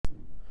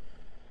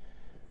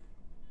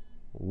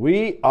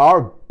We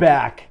are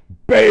back,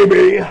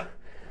 baby!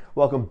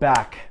 Welcome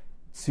back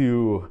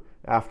to,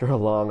 after a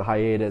long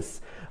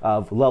hiatus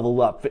of Level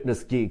Up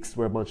Fitness Geeks,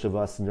 where a bunch of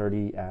us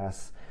nerdy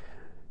ass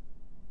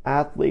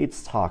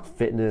athletes talk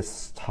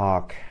fitness,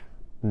 talk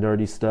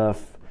nerdy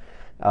stuff.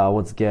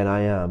 Once again, I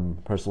am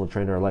personal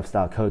trainer and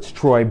lifestyle coach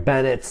Troy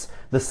Bennett,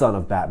 the son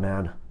of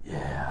Batman.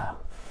 Yeah.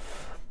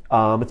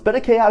 It's been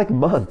a chaotic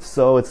month,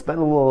 so it's been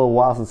a little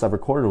while since I've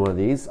recorded one of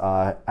these.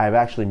 I've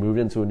actually moved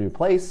into a new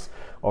place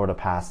over the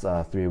past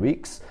 3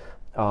 weeks.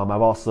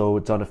 I've also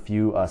done a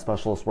few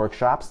specialist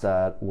workshops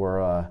that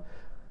were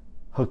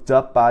hooked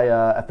up by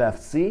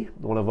FFC.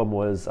 One of them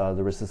was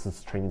the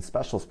Resistance Training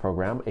Specialist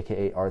Program,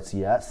 aka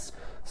RTS,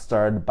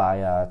 started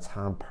by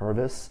Tom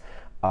Purvis.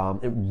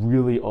 It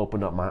really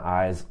opened up my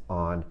eyes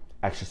on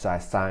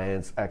exercise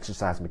science,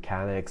 exercise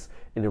mechanics,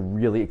 and it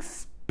really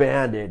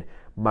expanded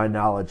my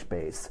knowledge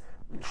base,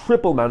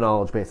 triple my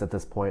knowledge base at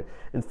this point.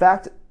 In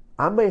fact,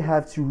 I may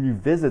have to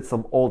revisit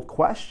some old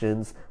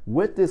questions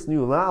with this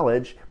new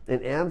knowledge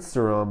and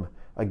answer them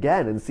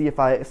again and see if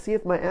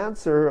my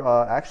answer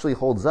actually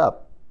holds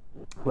up.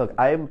 Look,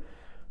 I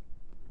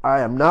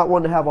am not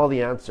one to have all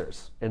the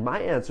answers, and my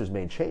answers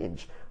may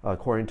change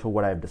according to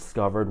what I've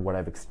discovered, what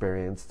I've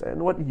experienced,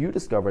 and what you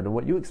discovered and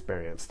what you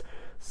experienced.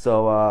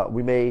 So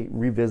we may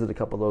revisit a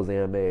couple of those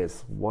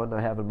AMAs. One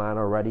I have in mind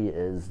already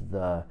is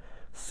the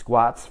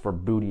squats for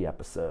booty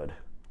episode.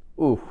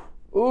 Oof,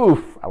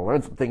 I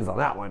learned some things on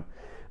that one.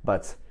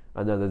 But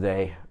another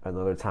day,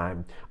 another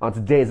time. On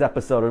today's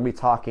episode, we're going to be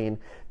talking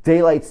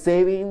daylight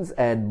savings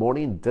and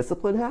morning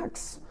discipline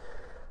hacks,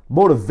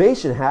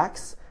 motivation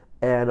hacks,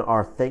 and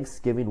our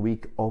Thanksgiving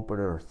week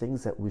opener,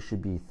 things that we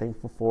should be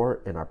thankful for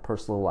in our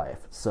personal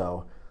life.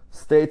 So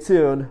stay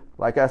tuned.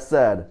 Like I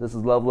said, this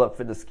is Level Up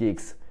Fitness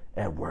Geeks,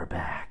 and we're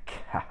back.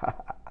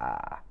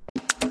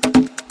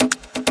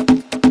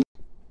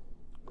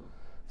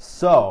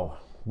 So,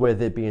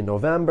 with it being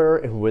November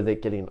and with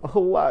it getting a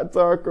lot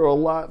darker a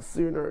lot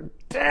sooner,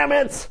 damn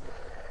it,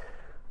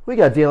 we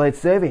got daylight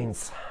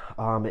savings.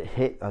 It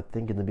hit, I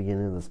think, in the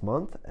beginning of this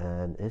month,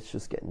 and it's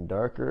just getting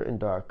darker and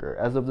darker.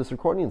 As of this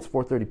recording, it's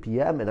 4:30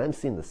 p.m., and I'm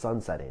seeing the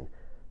sun setting.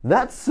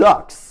 That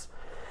sucks.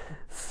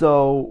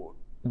 So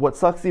what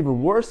sucks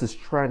even worse is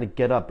trying to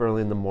get up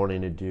early in the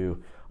morning to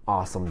do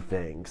awesome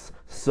things.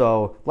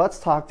 So let's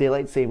talk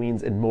daylight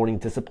savings and morning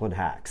discipline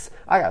hacks.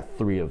 I got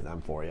 3 of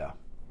them for you.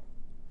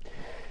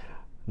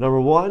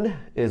 Number 1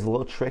 is a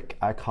little trick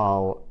I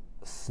call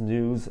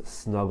snooze,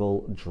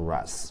 snuggle,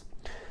 dress.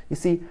 You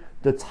see,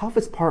 the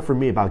toughest part for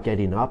me about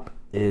getting up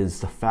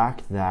is the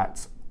fact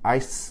that I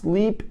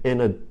sleep in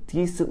a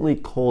decently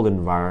cold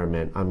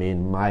environment. I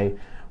mean, my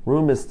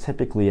room is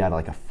typically at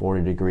like a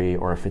 40 degree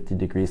or a 50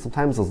 degree,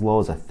 sometimes as low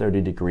as a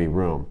 30 degree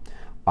room.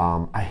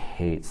 I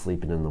hate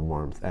sleeping in the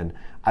warmth, and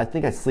I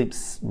think I sleep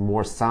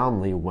more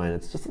soundly when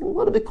it's just a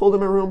little bit cold in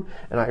my room,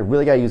 and I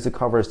really gotta use the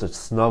covers to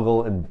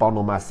snuggle and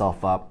bundle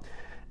myself up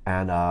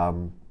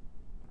and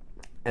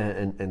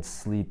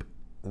sleep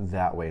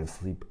that way and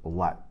sleep a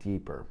lot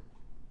deeper.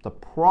 The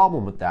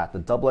problem with that, the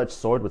double-edged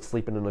sword with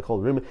sleeping in a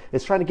cold room,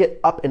 is trying to get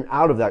up and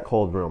out of that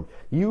cold room.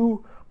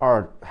 You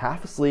are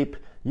half asleep,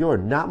 you are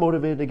not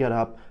motivated to get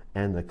up,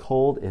 and the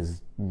cold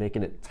is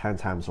making it 10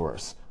 times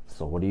worse.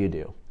 So what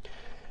do?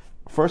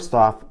 First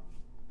off,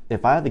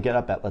 if I had to get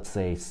up at, let's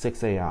say,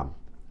 6 a.m.,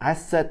 I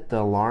set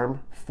the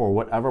alarm for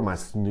whatever my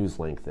snooze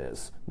length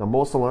is. Now,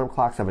 most alarm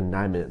clocks have a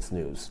 9-minute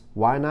snooze.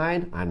 Why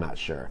 9? I'm not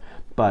sure.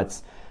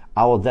 But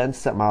I will then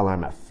set my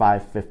alarm at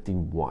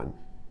 5:51.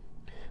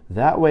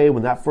 That way,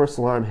 when that first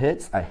alarm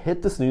hits, I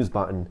hit the snooze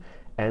button,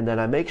 and then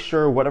I make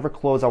sure whatever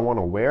clothes I want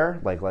to wear,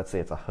 like let's say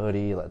it's a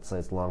hoodie, let's say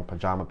it's long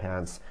pajama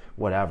pants,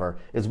 whatever,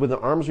 is within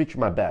arm's reach of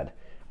my bed.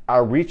 I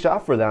reach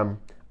out for them,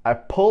 I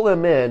pull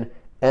them in,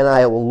 and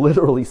I will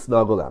literally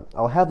snuggle them.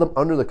 I'll have them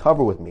under the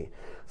cover with me.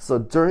 So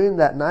during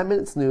that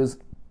 9-minute snooze,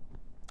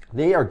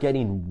 they are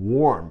getting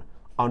warm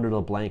under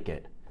the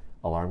blanket.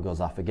 Alarm goes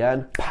off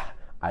again.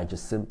 I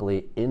just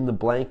simply, in the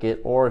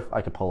blanket, or if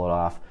I could pull it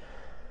off,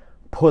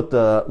 put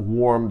the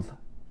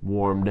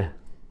warmed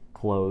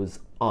clothes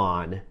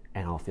on,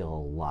 and I'll feel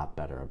a lot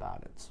better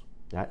about it.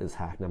 That is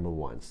hack number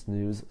 1,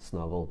 snooze,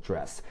 snuggle,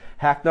 dress.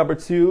 Hack number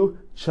 2,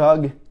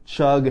 chug,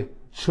 chug,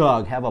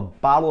 chug. Have a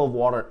bottle of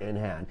water in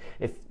hand.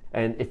 If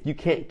you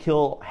can't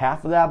kill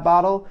half of that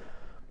bottle,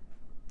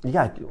 you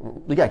gotta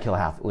kill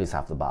at least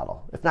half the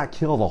bottle. If not,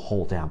 kill the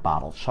whole damn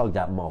bottle. Chug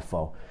that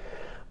mofo.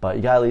 But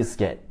you gotta at least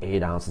get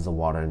 8 ounces of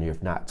water in you,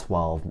 if not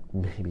 12,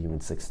 maybe even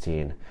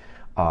 16.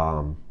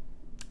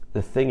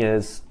 The thing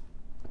is,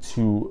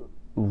 to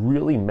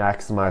really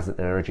maximize an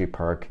energy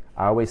perk,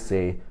 I always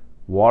say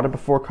water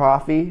before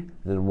coffee,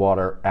 then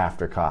water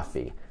after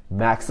coffee.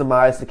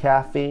 Maximize the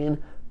caffeine,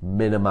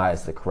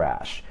 minimize the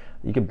crash.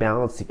 You can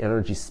balance the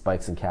energy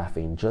spikes in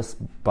caffeine just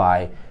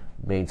by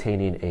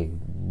maintaining a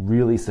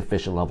really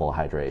sufficient level of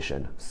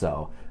hydration.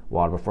 So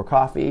water before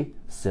coffee,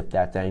 sip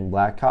that dang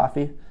black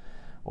coffee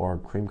or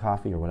cream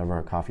coffee or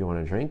whatever coffee you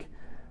want to drink,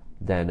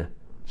 then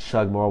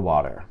chug more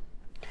water.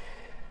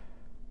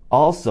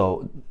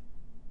 Also,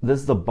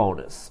 this is a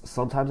bonus.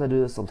 Sometimes I do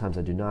this, sometimes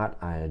I do not.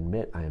 I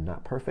admit I am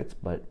not perfect,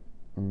 but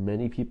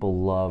many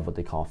people love what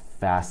they call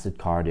fasted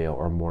cardio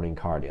or morning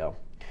cardio.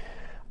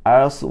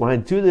 When I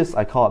do this,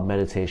 I call it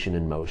meditation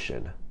in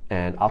motion.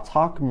 And I'll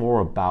talk more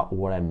about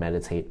what I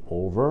meditate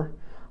over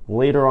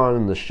later on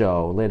in the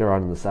show, later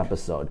on in this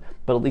episode.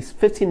 But at least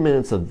 15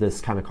 minutes of this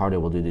kind of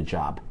cardio will do the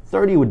job.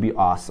 30 would be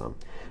awesome.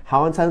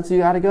 How intense do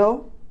you gotta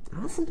go?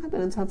 Honestly, not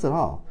that intense at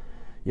all.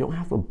 You don't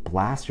have to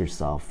blast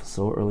yourself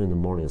so early in the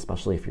morning,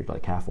 especially if you're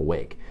like half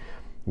awake.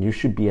 You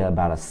should be at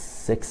about a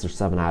 6 or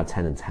 7 out of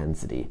 10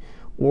 intensity.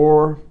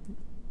 Or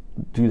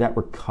do that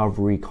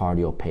recovery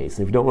cardio pace.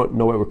 If you don't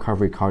know what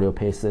recovery cardio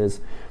pace is,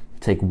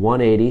 take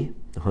 180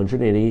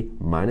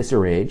 minus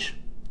your age,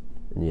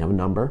 and you have a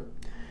number,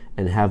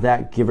 and have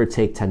that give or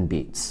take 10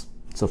 beats.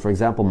 So for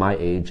example, my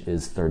age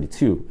is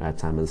 32 at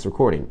the time of this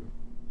recording.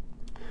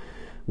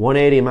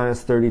 180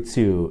 minus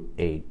 32,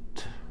 8.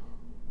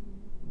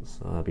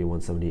 So that'd be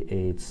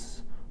 178,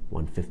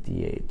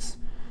 158.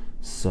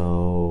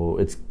 So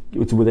it's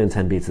within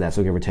 10 beats of that,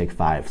 so give or take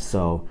 5.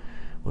 So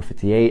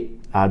 158,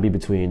 I'd be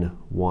between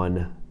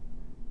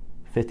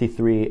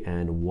 153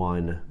 and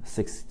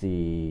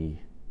 162.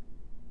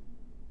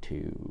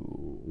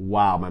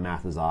 Wow, my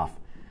math is off.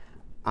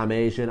 I'm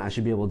Asian, I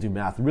should be able to do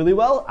math really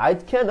well. I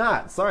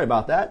cannot, sorry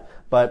about that.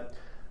 But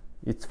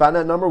you find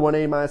that number,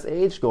 180 minus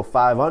age, go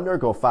 5 under,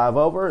 go 5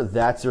 over.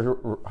 That's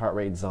your heart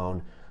rate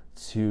zone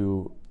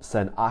to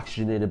send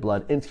oxygenated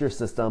blood into your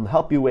system,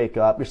 help you wake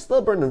up. You're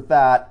still burning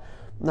fat,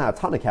 not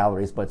a ton of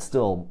calories, but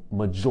still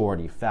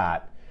majority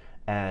fat.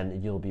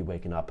 And you'll be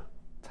waking up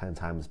 10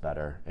 times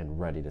better and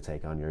ready to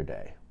take on your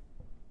day.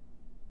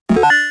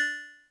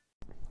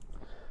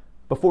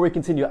 Before we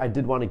continue, I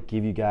did want to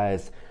give you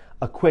guys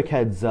a quick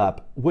heads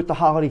up. With the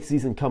holiday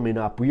season coming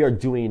up, we are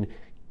doing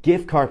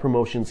gift card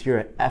promotions here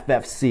at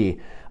FFC.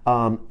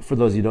 For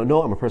those of you who don't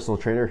know, I'm a personal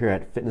trainer here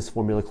at Fitness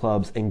Formula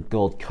Clubs in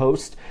Gold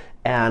Coast.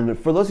 And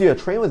for those of you that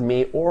train with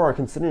me or are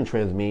considering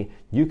training with me,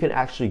 you can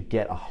actually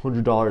get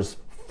 $100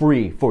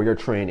 free for your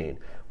training.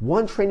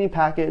 One training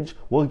package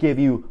will give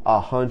you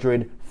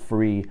 100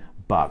 free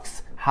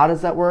bucks. How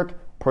does that work?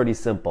 Pretty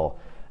simple.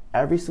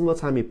 Every single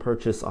time you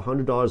purchase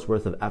 $100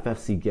 worth of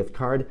FFC gift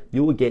card,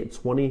 you will get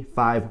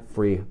 25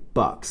 free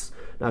bucks.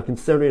 Now,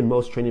 considering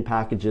most training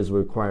packages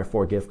require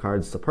 4 gift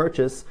cards to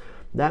purchase,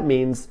 that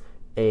means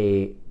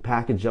a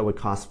package that would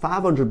cost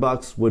 500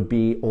 bucks would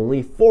be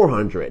only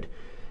 400.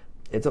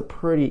 It's a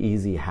pretty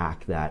easy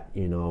hack that,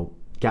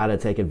 gotta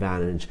take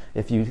advantage.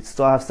 If you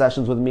still have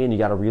sessions with me and you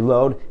gotta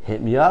reload,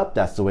 hit me up.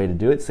 That's the way to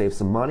do it. Save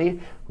some money.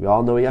 We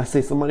all know you gotta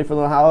save some money for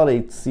the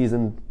holiday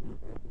season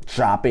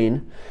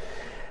shopping.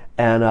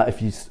 And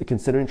if you're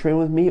considering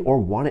training with me or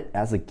want it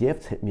as a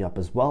gift, hit me up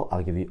as well.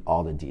 I'll give you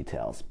all the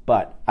details.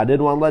 But I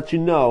did want to let you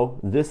know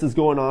this is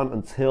going on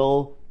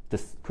until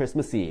this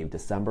Christmas Eve,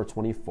 December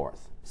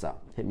 24th. So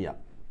hit me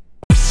up.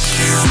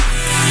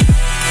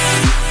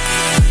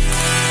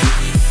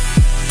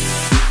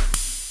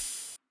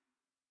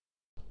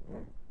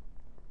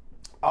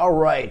 All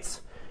right.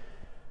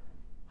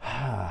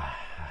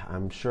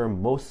 I'm sure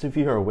most of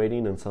you are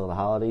waiting until the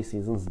holiday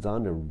season's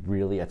done to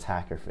really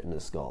attack your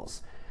fitness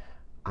goals.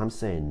 I'm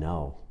saying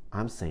no.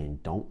 I'm saying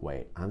don't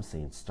wait. I'm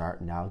saying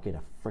start now. Get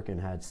a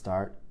freaking head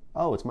start.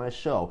 Oh, it's my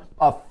show.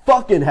 A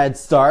fucking head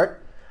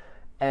start.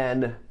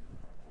 And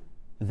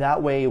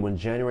that way when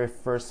January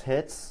 1st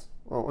hits,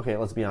 well, okay,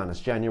 let's be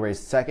honest. January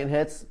 2nd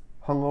hits,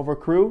 hungover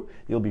crew,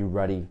 you'll be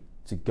ready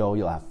to go.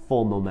 You'll have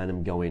full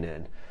momentum going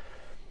in.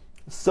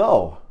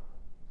 So,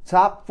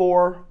 top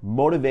 4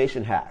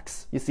 motivation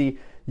hacks. You see,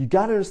 you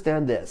got to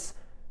understand this.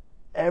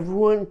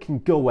 Everyone can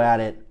go at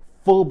it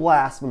full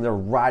blast when they're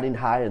riding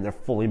high and they're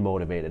fully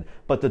motivated.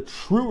 But the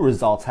true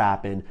results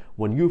happen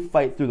when you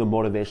fight through the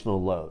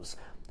motivational lows.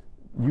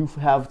 You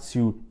have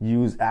to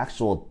use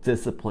actual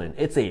discipline.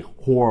 It's a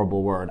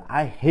horrible word.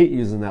 I hate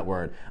using that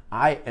word.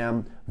 I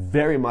am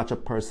very much a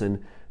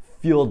person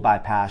fueled by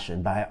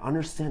passion, but I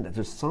understand that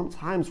there's some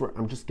times where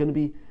I'm just going to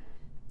be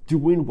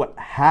doing what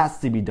has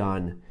to be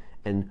done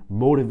and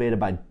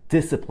motivated by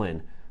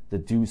discipline to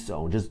do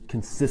so, and just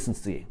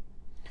consistency.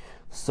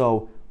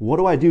 So what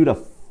do I do to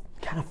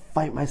kind of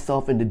fight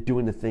myself into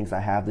doing the things I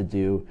have to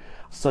do,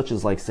 such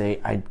as like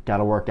say I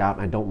gotta work out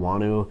and I don't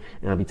want to,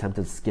 and I'll be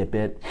tempted to skip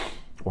it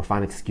or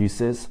find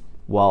excuses?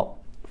 Well,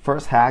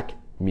 first hack,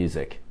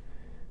 music.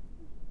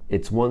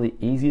 It's one of the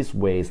easiest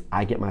ways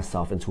I get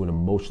myself into an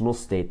emotional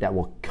state that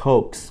will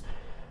coax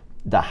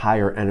the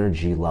higher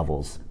energy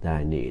levels that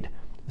I need.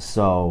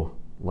 So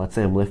let's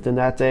say I'm lifting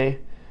that day.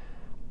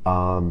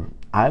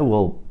 I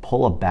will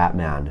pull a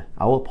Batman.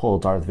 I will pull a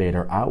Darth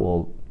Vader. I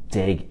will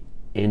dig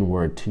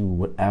inward to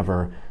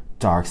whatever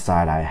dark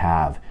side I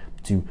have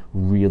to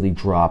really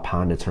draw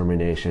upon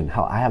determination.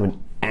 Hell, I have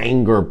an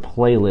anger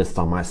playlist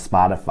on my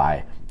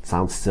Spotify.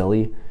 Sounds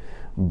silly,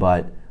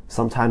 but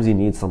sometimes you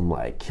need some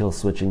like Kill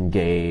Switch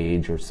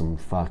Engage or some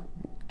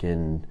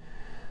fucking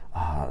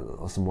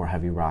some more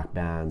heavy rock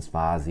bands,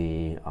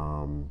 Fozzy,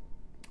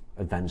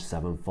 Avenged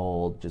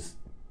Sevenfold, just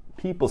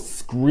people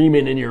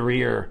screaming in your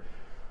ear,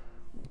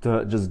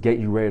 to just get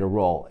you ready to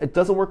roll. It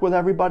doesn't work with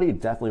everybody.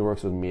 It definitely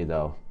works with me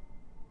though.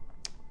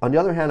 On the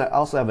other hand, I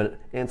also have an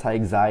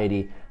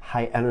anti-anxiety,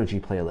 high-energy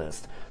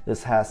playlist.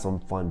 This has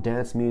some fun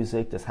dance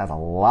music. This has a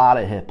lot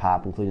of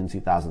hip-hop, including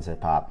 2000s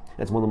hip-hop.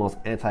 It's one of the most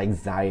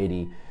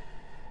anti-anxiety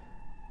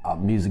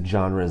music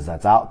genres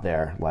that's out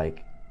there.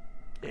 Like,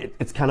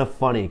 it's kind of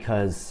funny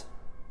because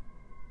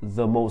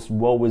the most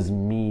woe is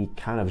me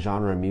kind of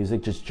genre of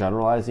music, just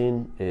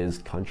generalizing, is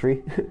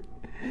country.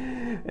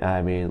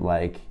 I mean,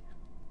 like,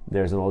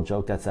 there's an old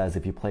joke that says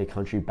if you play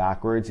country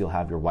backwards, you'll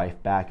have your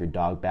wife back, your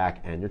dog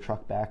back, and your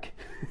truck back.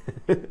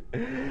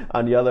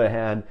 On the other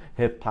hand,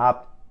 hip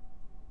hop,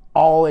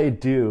 all they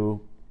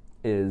do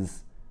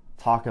is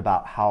talk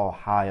about how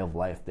high of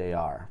life they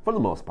are, for the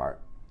most part.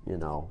 You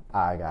know,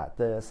 I got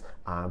this,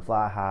 I'm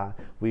fly high,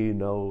 we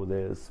know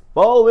this,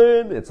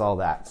 falling, it's all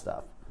that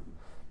stuff.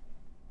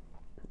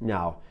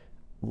 Now,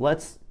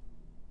 let's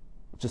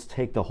just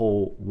take the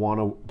whole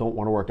don't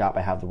want to work out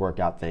but have the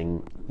workout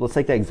thing. Let's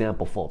take the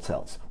example Full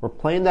Tilts. We're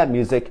playing that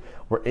music,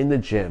 we're in the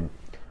gym.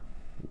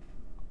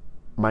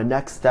 My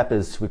next step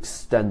is to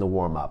extend the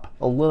warm-up.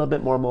 A little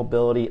bit more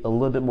mobility, a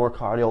little bit more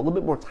cardio, a little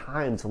bit more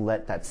time to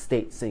let that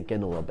state sink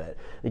in a little bit.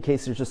 In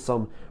case there's just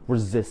some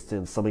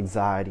resistance, some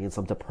anxiety, and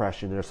some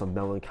depression, or some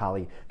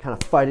melancholy kind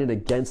of fighting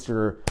against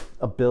your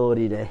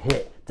ability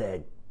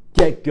to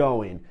get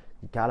going.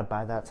 You gotta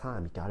buy that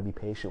time. You gotta be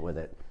patient with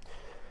it.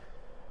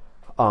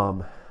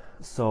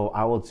 So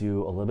I will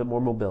do a little bit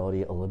more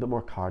mobility, a little bit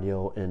more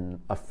cardio,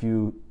 and a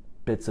few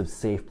bits of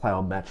safe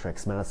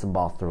plyometrics, medicine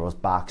ball throws,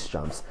 box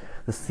jumps,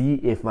 to see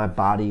if my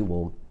body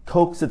will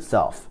coax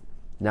itself.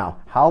 Now,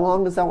 how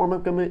long is that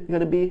warm-up going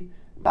to be?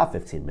 About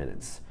 15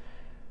 minutes.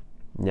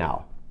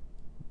 Now,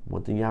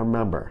 one thing you gotta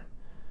remember,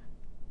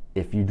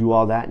 if you do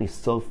all that and you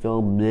still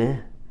feel meh,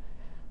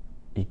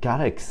 you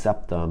gotta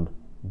accept them.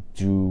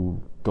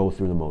 Go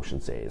through the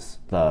motions days,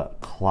 the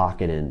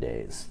clock it in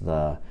days,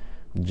 the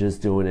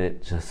just doing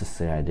it just to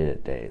say I did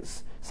it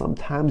days.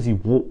 Sometimes you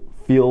won't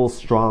feel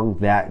strong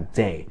that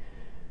day.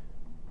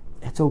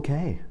 It's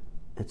okay.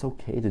 It's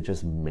okay to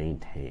just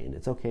maintain.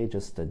 It's okay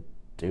just to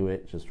do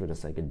it just for the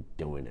sake of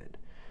doing it.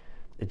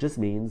 It just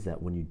means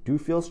that when you do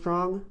feel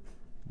strong,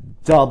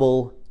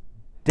 double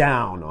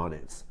down on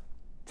it.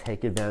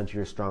 Take advantage of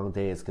your strong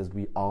days, because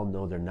we all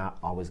know they're not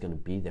always going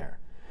to be there.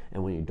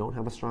 And when you don't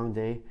have a strong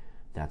day,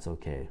 that's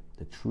okay.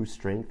 The true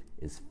strength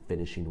is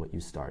finishing what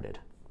you started.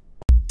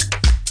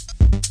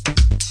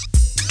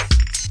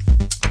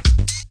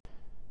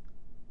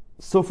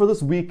 So for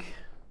this week,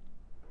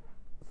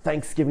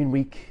 Thanksgiving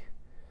week,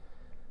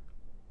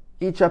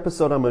 each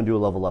episode I'm going to do a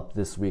level up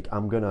this week.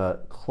 I'm going to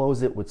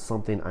close it with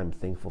something I'm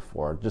thankful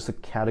for, just a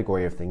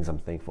category of things I'm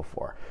thankful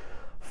for.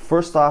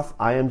 First off,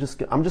 I'm just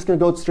going to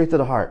go straight to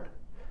the heart.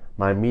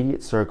 My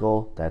immediate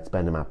circle that's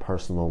been in my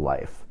personal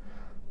life.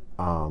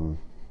 The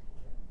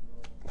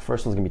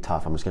first one's going to be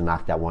tough. I'm just going to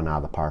knock that one out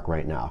of the park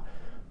right now.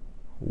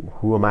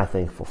 Who am I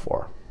thankful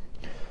for?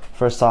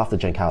 First off, the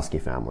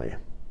Jankowski family.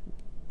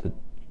 The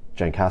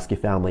Jankowski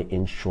family,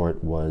 in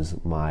short, was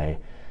my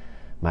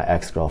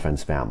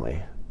ex-girlfriend's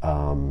family.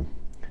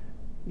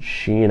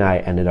 She and I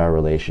ended our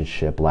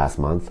relationship last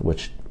month,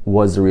 which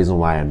was the reason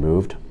why I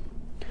moved.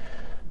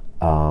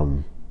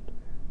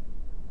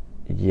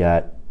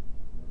 Yet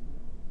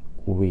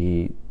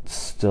we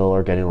still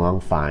are getting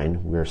along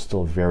fine. We're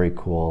still very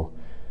cool.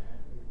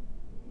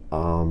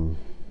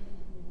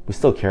 We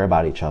still care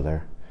about each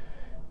other.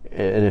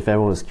 And if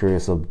everyone was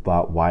curious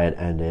about why it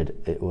ended,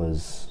 it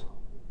was...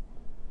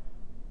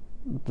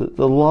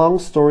 The long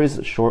stories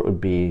short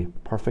would be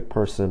perfect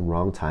person,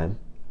 wrong time.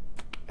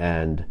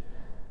 And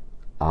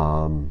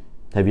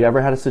have you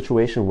ever had a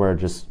situation where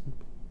just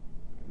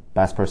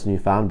best person you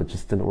found but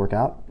just didn't work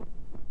out?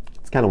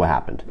 It's kind of what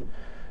happened.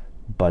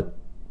 But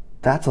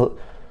that's a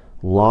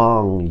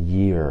long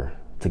year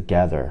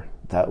together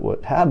that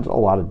had a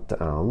lot of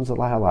downs, had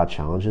a lot of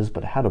challenges,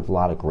 but it had a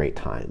lot of great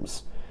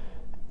times.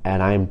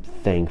 And I'm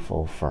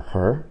thankful for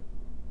her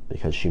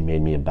because she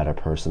made me a better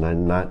person.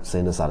 I'm not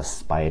saying this out of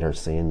spite or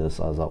saying this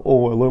as like,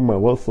 oh, I learned my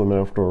lesson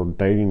after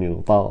dating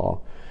you.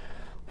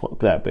 Fuck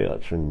that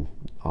bitch and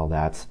all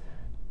that.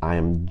 I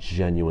am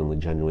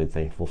genuinely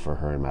thankful for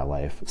her in my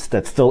life.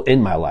 That's still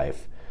in my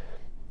life.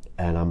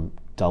 And I'm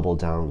double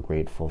down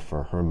grateful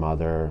for her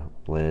mother,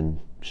 Lynn.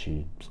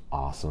 She's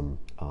awesome,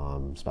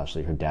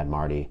 especially her dad,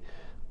 Marty.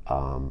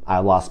 I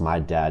lost my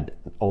dad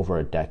over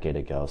a decade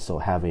ago, so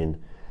having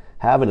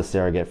a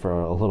surrogate for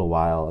a little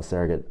while, a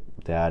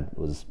surrogate dad,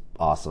 was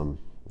awesome.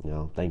 You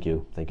know, thank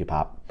you,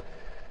 Pop.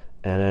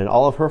 And then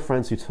all of her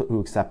friends who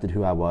accepted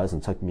who I was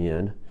and took me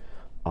in,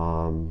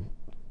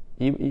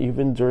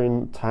 even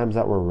during times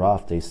that were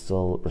rough, they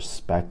still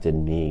respected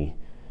me,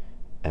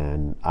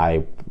 and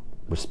I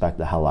respect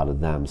the hell out of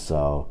them.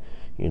 So,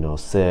 you know,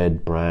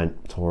 Sid,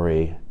 Brent,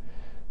 Tori,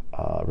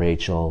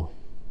 Rachel,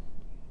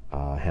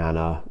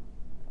 Hannah,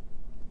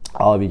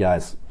 all of you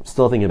guys,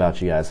 still thinking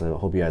about you guys. I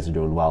hope you guys are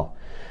doing well.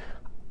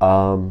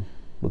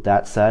 With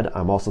that said,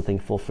 I'm also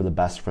thankful for the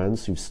best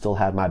friends who still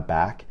had my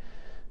back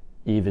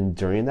even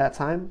during that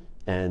time,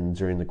 and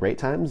during the great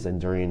times, and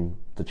during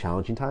the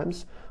challenging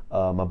times.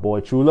 My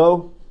boy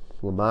Chulo,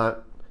 Lamont,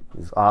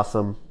 he's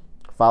awesome.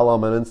 Follow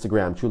him on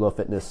Instagram, Chulo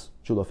Fitness,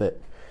 Chulo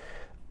Fit.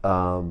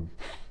 My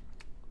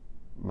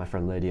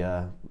friend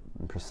Lydia,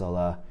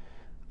 Priscilla,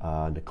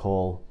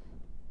 Nicole,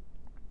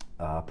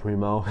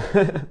 Primo.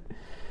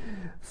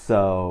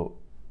 So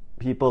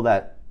people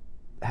that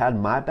had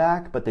my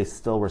back, but they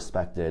still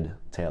respected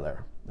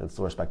Taylor and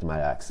still respected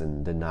my ex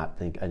and did not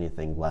think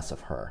anything less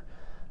of her.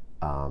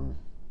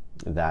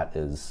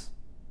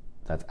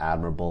 That's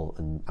admirable,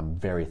 and I'm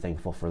very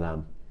thankful for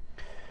them.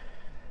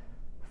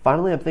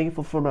 Finally, I'm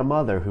thankful for my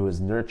mother, who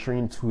is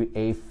nurturing to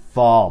a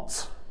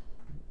fault.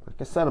 Like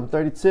I said, I'm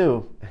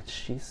 32, and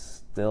she's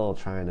still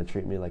trying to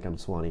treat me like I'm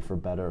 20, for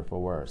better or for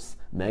worse.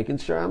 Making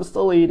sure I'm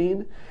still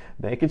eating,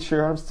 making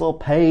sure I'm still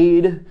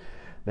paid,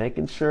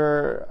 making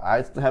sure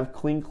I have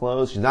clean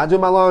clothes. She's not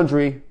doing my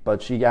laundry,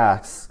 but she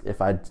asks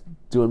if I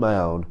do it my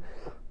own.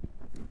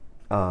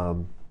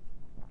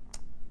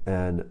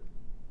 And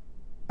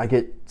I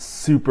get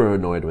super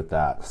annoyed with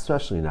that,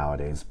 especially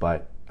nowadays,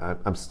 but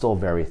I'm still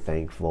very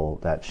thankful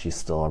that she's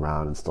still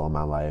around and still in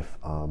my life.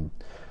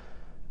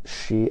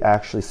 She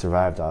actually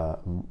survived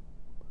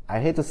I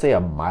hate to say a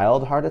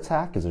mild heart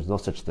attack, because there's no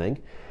such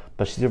thing,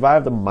 but she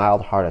survived a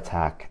mild heart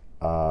attack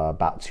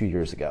about 2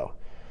 years ago.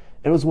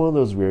 It was one of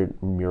those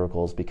weird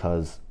miracles,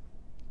 because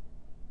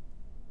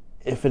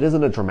if it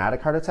isn't a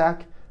dramatic heart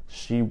attack,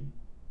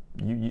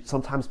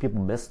 sometimes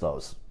people miss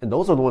those, and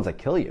those are the ones that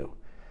kill you.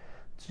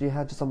 She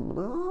had just some,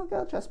 I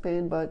got chest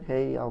pain, but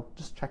hey, I'll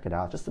just check it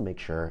out just to make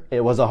sure.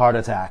 It was a heart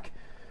attack.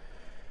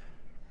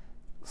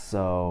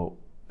 So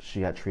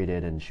she got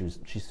treated, and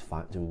she's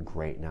fine, doing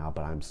great now,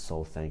 but I'm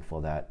so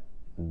thankful that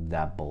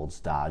bullet's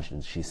dodged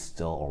and she's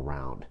still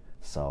around.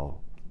 So,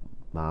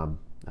 Mom,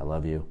 I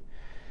love you.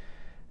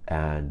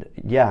 And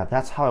yeah,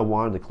 that's how I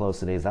wanted to close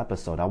today's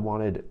episode. I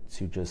wanted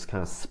to just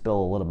kind of spill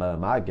a little bit of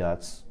my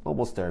guts,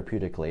 almost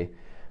therapeutically,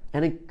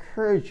 and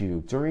encourage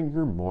you during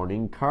your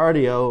morning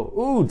cardio.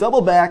 Ooh,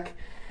 double back.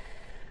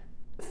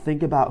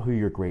 Think about who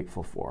you're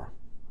grateful for.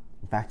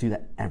 In fact, do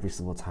that every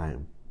single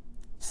time.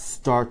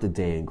 Start the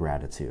day in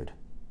gratitude.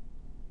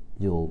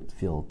 You'll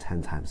feel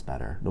 10 times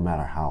better, no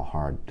matter how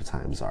hard the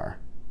times are.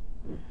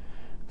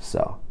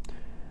 So,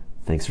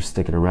 thanks for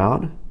sticking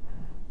around.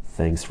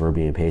 Thanks for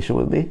being patient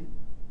with me.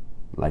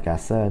 Like I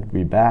said,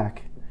 be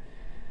back.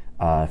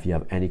 If you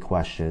have any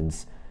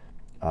questions,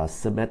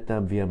 submit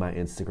them via my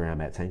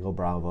Instagram at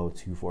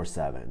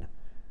TangoBravo247.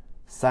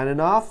 Signing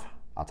off.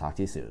 I'll talk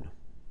to you soon.